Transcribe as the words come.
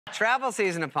Travel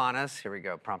season upon us. Here we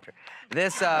go, prompter.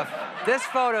 This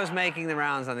photo's making the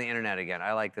rounds on the internet again.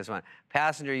 I like this one.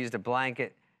 Passenger used a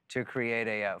blanket to create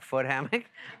a foot hammock.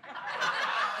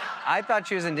 I thought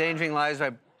she was endangering lives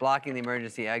by blocking the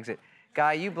emergency exit.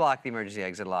 Guy, you block the emergency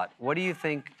exit a lot. What do you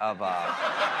think of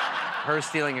her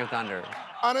stealing your thunder?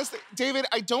 Honestly, David,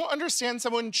 I don't understand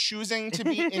someone choosing to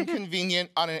be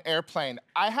inconvenient on an airplane.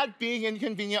 I had being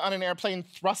inconvenient on an airplane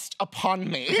thrust upon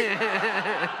me.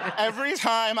 Every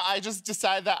time I just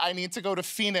decide that I need to go to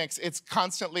Phoenix, it's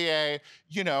constantly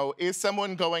is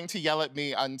someone going to yell at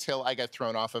me until I get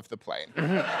thrown off of the plane?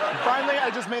 Finally, I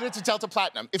just made it to Delta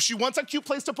Platinum. If she wants a cute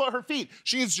place to put her feet,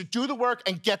 she needs to do the work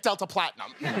and get Delta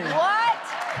Platinum. What?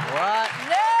 What?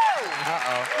 No!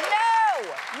 Uh-oh. No!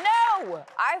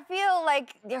 I feel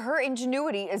like her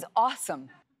ingenuity is awesome.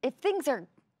 If things are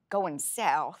going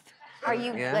south, are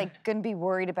you gonna be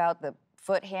worried about the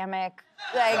foot hammock?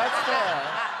 Like, that's fair.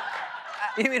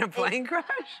 You mean a plane crash?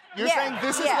 You're saying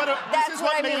this is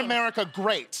what made America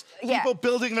great. People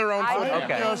building their own foot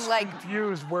hammock. I'm just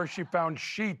confused where she found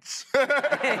sheets.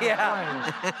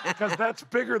 Because that's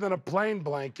bigger than a plane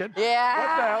blanket. Yeah.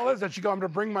 What the hell is that? She go, I'm gonna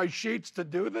bring my sheets to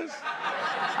do this?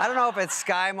 I don't know if it's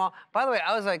Sky Mall. By the way,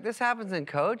 I was like, this happens in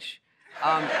Coach?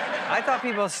 I thought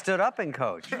people stood up in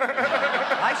Coach.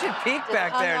 I should peek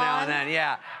back there now and then,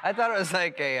 yeah. I thought it was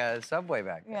like a subway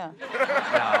back there.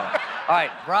 Yeah. No. All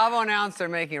right, Bravo announced they're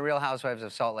making Real Housewives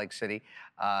of Salt Lake City.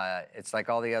 It's like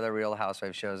all the other Real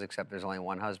Housewives shows, except there's only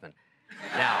one husband.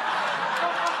 Now,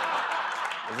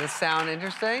 does this sound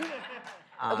interesting?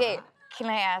 Okay, can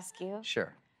I ask you?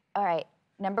 Sure. All right,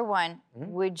 number one,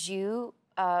 would you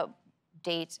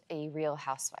date a Real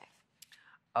Housewife?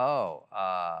 Oh,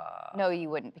 No, you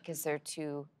wouldn't, because they're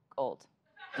too old.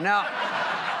 No.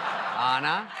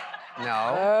 Anna,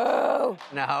 no. Oh.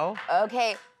 No.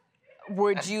 Okay,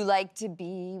 would you like to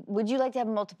have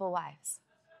multiple wives?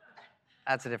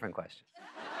 That's a different question.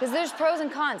 Because there's pros and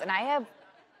cons, and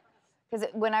because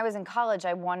when I was in college,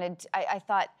 I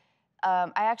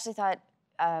actually thought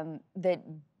that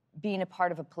being a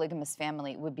part of a polygamous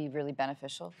family would be really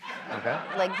beneficial. Okay.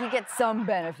 Like, you get some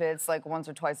benefits, like once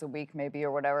or twice a week, maybe,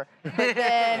 or whatever. But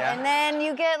then, and then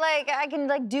you get, I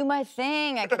can, do my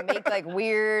thing. I can make,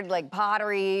 weird,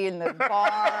 pottery in the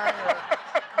barn, or,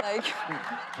 thank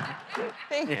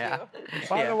you.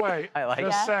 By the way, I like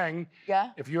just saying,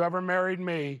 if you ever married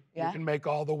me, you can make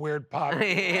all the weird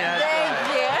pottery.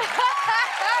 Thank you.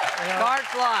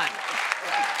 Carte blanche.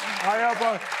 I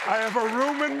have a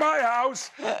room in my house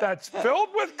that's filled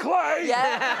with clay,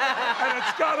 and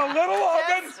it's got a little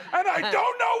oven, and I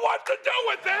don't know what to do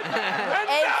with it. And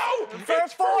now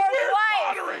it's for weird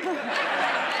pottery.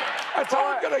 That's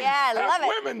how I'm gonna have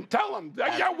women tell them,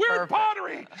 weird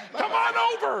pottery. Come on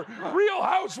over, Real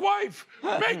Housewife.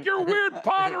 Make your weird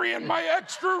pottery in my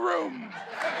extra room.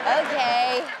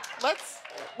 Okay. Let's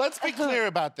be clear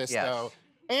about this, though.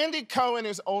 Andy Cohen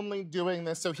is only doing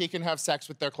this so he can have sex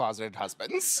with their closeted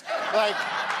husbands.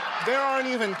 There aren't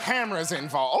even cameras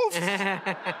involved.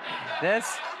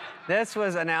 This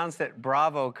was announced at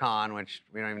BravoCon, which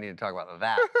we don't even need to talk about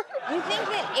that. You think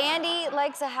that Andy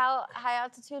likes a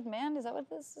high-altitude man? Is that what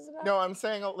this is about? No, I'm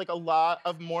saying, a lot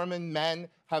of Mormon men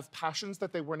have passions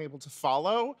that they weren't able to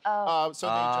follow. So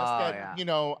they just get,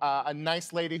 a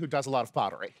nice lady who does a lot of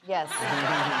pottery. Yes.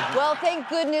 Well, thank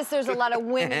goodness there's a lot of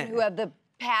women who have the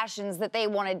passions that they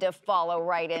wanted to follow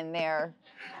right in there.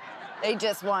 They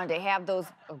just wanted to have those.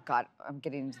 Oh, God, I'm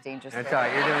getting into dangerous That's all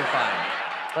right, you're doing fine.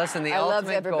 Listen, the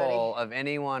ultimate goal of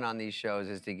anyone on these shows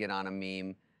is to get on a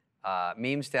meme.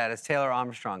 Meme status. Taylor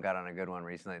Armstrong got on a good one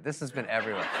recently. This has been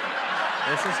everywhere.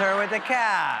 This is her with the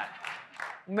cat.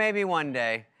 Maybe one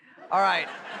day. All right,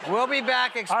 we'll be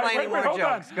back explaining more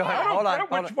jokes. Go ahead, hold on.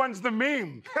 Which one's the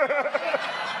meme?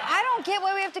 I don't get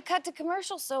why we have to cut to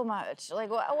commercials so much.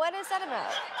 What is that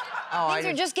about? Things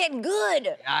are just getting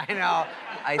good. I know.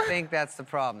 I think that's the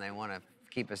problem. They want to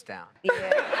keep us down.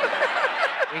 Yeah.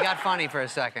 We got funny for a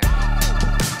second.